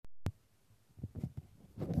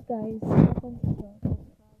guys, welcome to our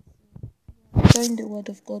podcast. Sharing the word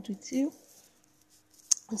of God with you.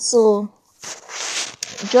 So,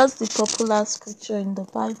 just the popular scripture in the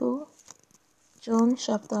Bible, John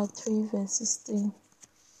chapter 3, verse 16.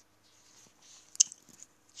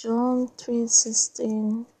 John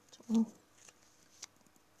 3:16.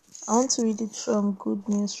 I want to read it from Good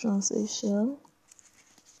News Translation.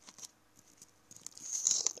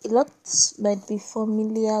 A lot might be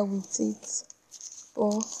familiar with it,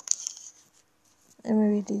 but let me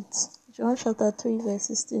read it. John chapter 3, verse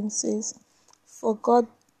 16 says, For God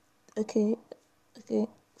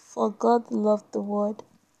For God loved the world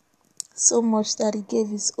so much that he gave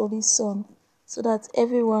his only Son, so that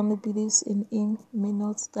everyone who believes in him may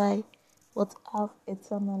not die, but have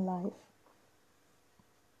eternal life.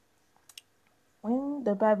 When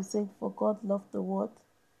the Bible says, For God loved the world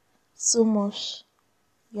so much,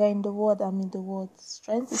 you are in the world, I'm in the world. It's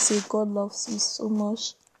trying to say God loves you so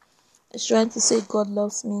much. It's trying to say God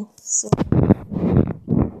loves me so much.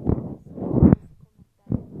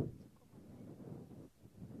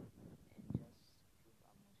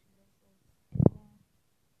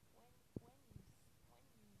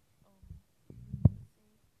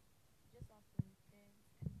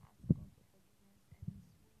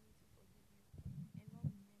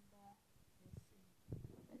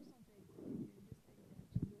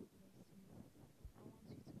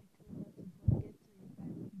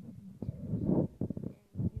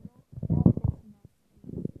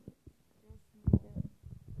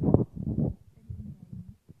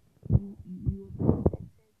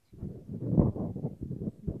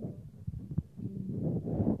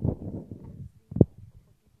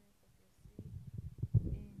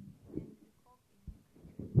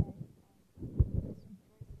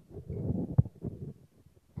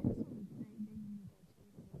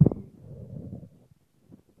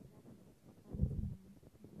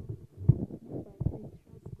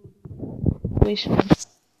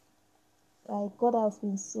 Like God has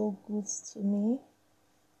been so good to me.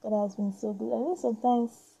 God has been so good. I know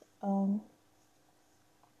sometimes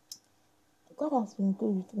God has been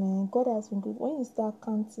good, man. God has been good. When you start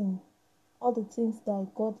counting all the things that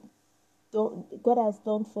God has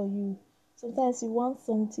done for you, sometimes you want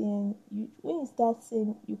something and when you start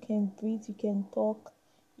saying you can breathe, you can talk,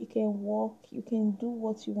 you can walk, you can do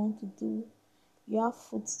what you want to do, you have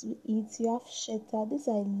food to eat, you have shelter. These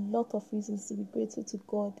are a lot of reasons to be grateful to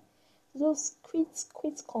God. Just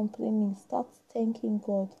quit complaining, start thanking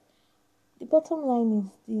God. The bottom line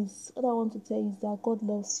is this. What I want to tell you is that God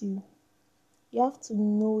loves you. You have to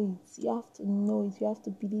know it. You have to know it. You have to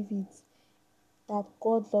believe it. That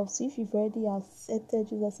God loves you. If you've already accepted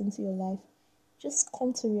Jesus into your life, just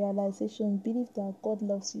come to realization. Believe that God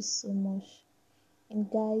loves you so much. And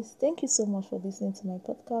guys, thank you so much for listening to my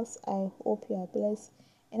podcast. I hope you are blessed.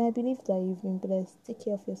 And I believe that you've been blessed. Take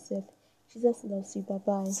care of yourself. Jesus loves you.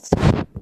 Bye-bye.